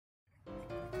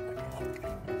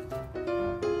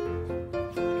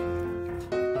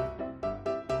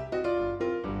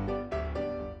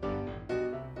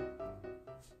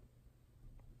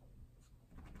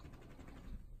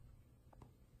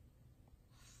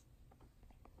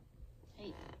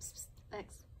Hey, psst,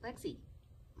 psst, Lexi.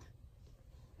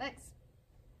 Lex.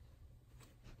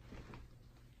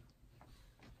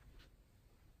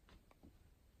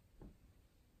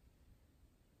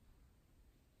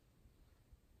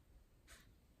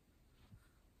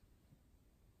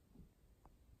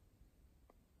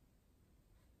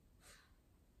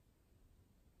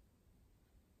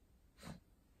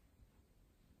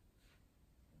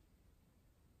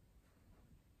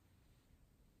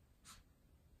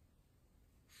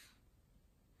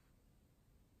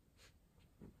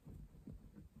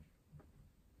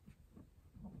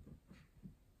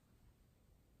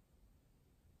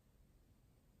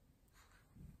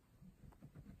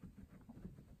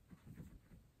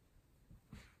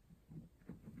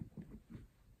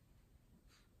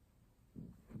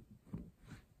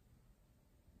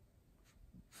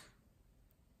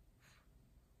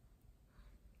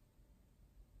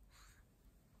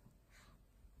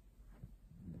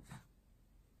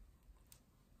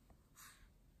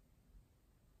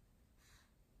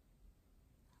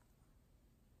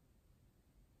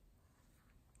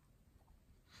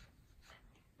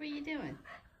 What are you doing?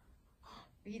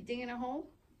 Are you digging a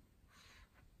hole?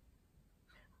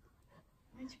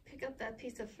 Why don't you pick up that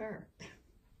piece of fur?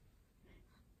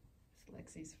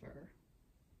 It's Lexi's fur.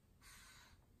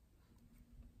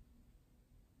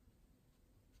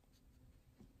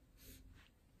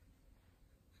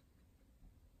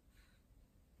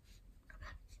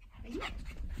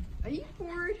 Are you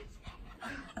bored?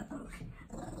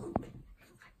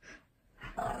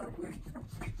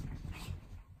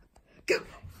 Go!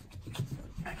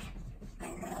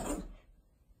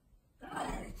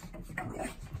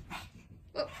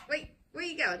 Oh, wait, where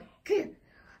you going? Come here.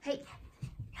 Hey.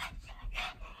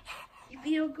 You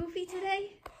being all goofy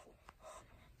today?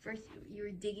 First you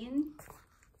were digging.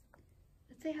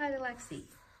 Let's say hi to Lexi.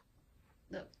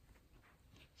 Look,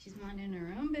 she's minding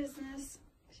her own business.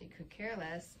 She could care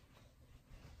less.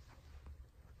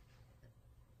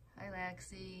 Hi,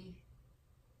 Lexi.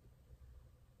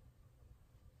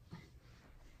 I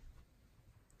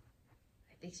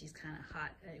think she's kind of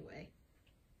hot anyway.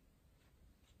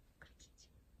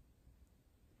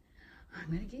 I'm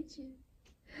gonna get you.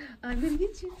 I'm gonna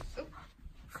get you. Oh.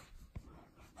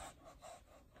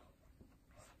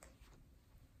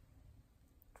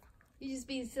 You're just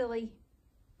being silly.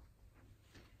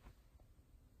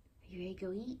 Are you ready to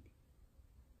go eat?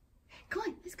 Come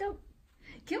on, let's go.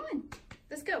 Come on,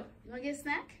 let's go. You wanna get a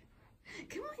snack?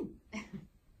 Come on.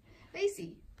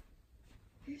 Lacey,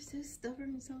 you're so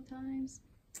stubborn sometimes,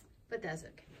 but that's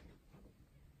okay.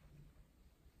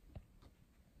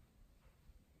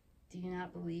 Do you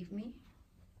not believe me?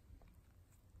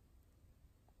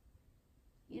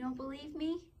 You don't believe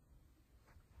me?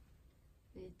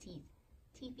 The teeth.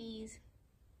 Teethies.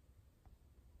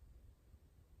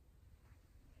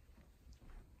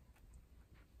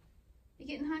 You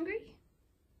getting hungry?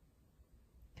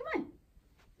 Come on.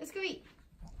 Let's go eat.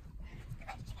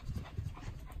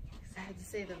 I had to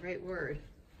say the right word.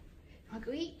 You want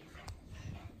to go eat?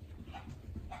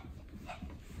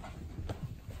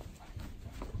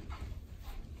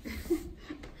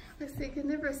 I can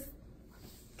never,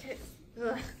 can't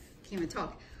even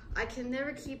talk. I can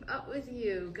never keep up with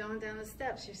you going down the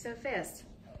steps. You're so fast.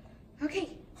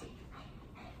 Okay.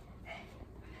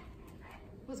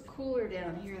 It was cooler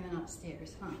down here than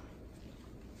upstairs, huh?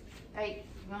 All right,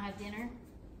 you want to have dinner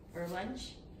or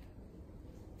lunch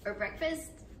or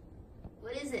breakfast?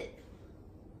 What is it?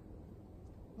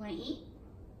 Want to eat?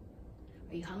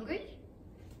 Are you hungry?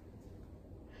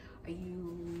 Are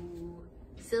you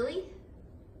silly?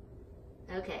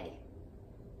 Okay,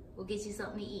 we'll get you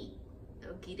something to eat.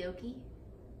 Okie dokie.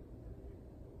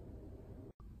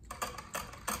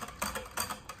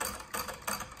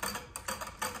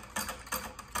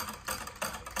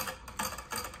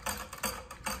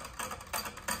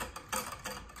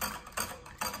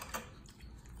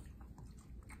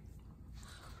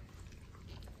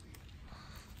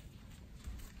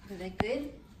 Are they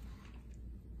good?